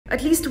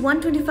At least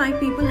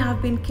 125 people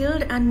have been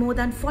killed and more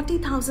than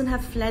 40,000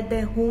 have fled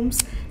their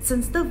homes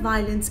since the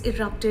violence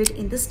erupted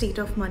in the state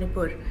of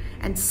Manipur,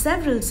 and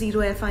several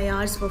Zero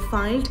FIRs were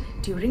filed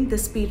during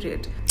this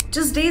period.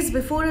 Just days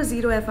before a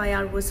Zero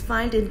FIR was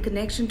filed in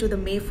connection to the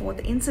May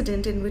 4th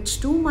incident in which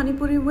two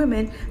Manipuri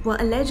women were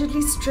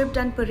allegedly stripped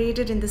and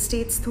paraded in the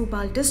state's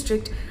Thoubal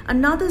district,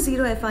 another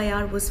Zero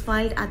FIR was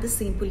filed at the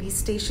same police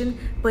station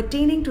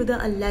pertaining to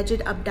the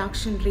alleged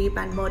abduction, rape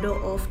and murder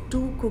of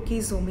two Kuki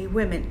Zomi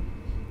women.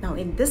 Now,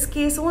 in this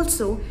case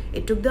also,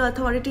 it took the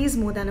authorities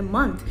more than a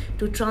month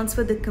to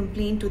transfer the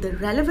complaint to the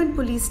relevant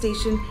police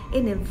station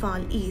in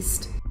Imphal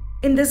East.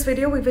 In this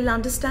video, we will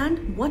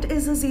understand what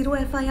is a Zero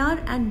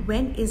FIR and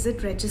when is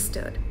it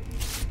registered.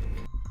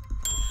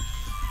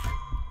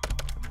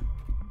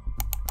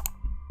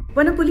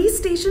 When a police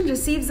station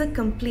receives a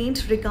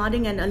complaint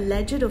regarding an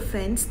alleged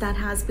offence that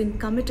has been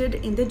committed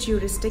in the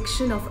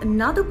jurisdiction of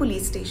another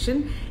police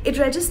station, it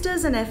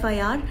registers an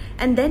FIR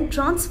and then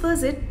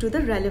transfers it to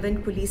the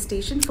relevant police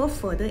station for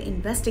further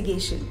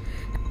investigation.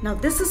 Now,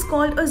 this is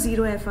called a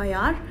Zero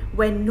FIR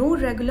when no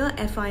regular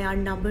FIR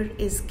number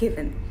is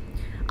given.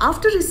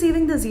 After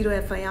receiving the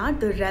Zero FIR,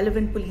 the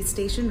relevant police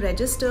station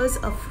registers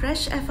a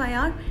fresh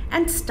FIR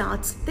and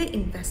starts the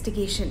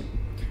investigation.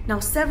 Now,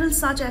 several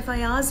such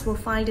FIRs were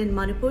filed in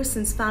Manipur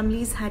since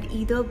families had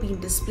either been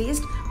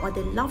displaced or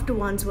their loved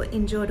ones were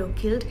injured or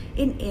killed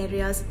in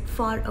areas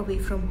far away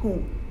from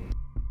home.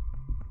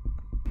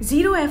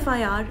 Zero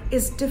FIR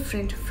is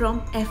different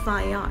from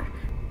FIR.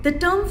 The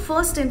term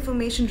First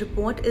Information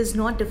Report is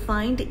not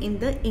defined in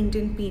the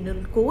Indian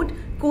Penal Code,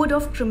 Code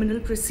of Criminal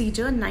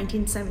Procedure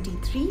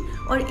 1973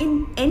 or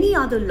in any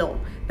other law,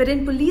 but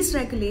in police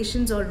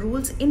regulations or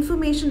rules,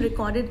 information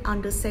recorded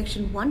under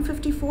Section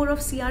 154 of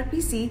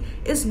CRPC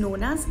is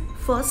known as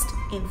First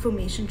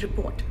Information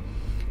Report.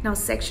 Now,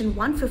 Section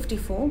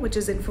 154, which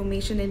is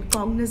information in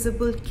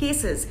cognizable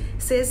cases,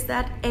 says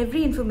that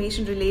every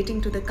information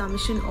relating to the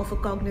commission of a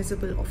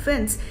cognizable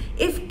offence,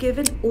 if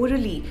given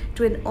orally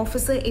to an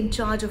officer in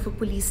charge of a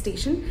police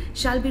station,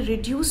 shall be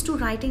reduced to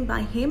writing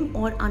by him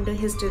or under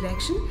his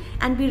direction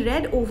and be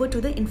read over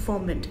to the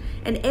informant.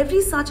 And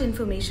every such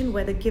information,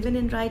 whether given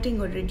in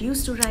writing or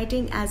reduced to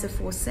writing as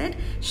aforesaid,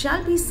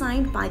 shall be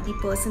signed by the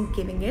person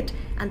giving it,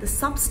 and the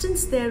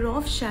substance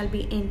thereof shall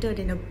be entered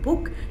in a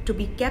book to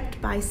be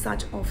kept by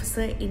such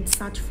officer in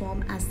such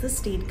form as the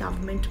state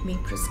government may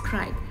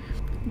prescribe.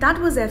 That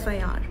was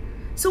FIR.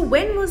 So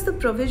when was the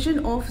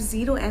provision of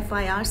Zero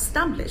FIR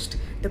established?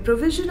 The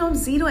provision of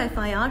Zero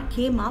FIR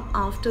came up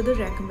after the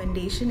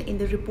recommendation in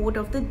the report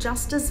of the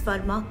Justice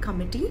Verma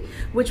Committee,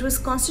 which was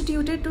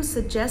constituted to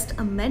suggest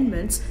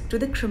amendments to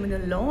the criminal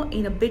law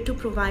in a bid to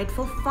provide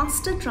for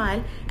faster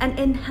trial and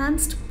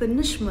enhanced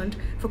punishment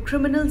for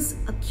criminals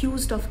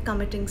accused of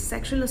committing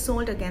sexual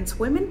assault against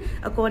women,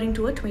 according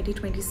to a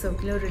 2020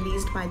 circular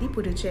released by the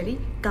Puducherry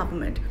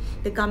government.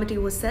 The committee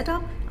was set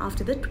up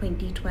after the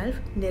 2012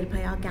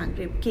 Nirbhaya gang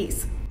rape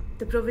case.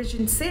 The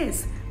provision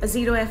says a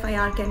Zero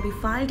FIR can be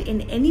filed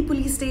in any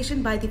police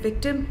station by the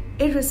victim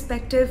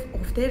irrespective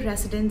of their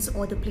residence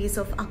or the place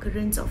of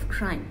occurrence of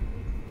crime.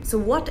 So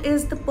what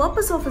is the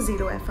purpose of a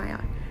Zero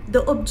FIR?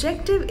 The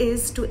objective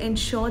is to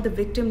ensure the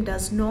victim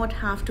does not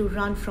have to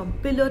run from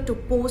pillar to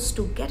post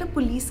to get a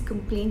police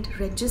complaint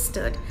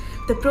registered.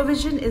 The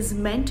provision is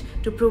meant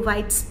to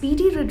provide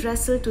speedy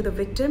redressal to the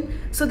victim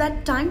so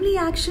that timely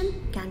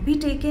action can be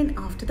taken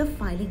after the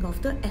filing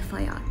of the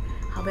FIR.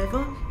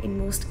 However, in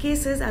most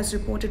cases, as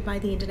reported by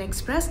the Indian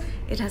Express,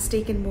 it has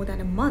taken more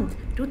than a month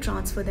to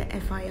transfer the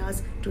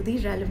FIRs to the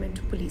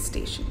relevant police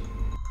station.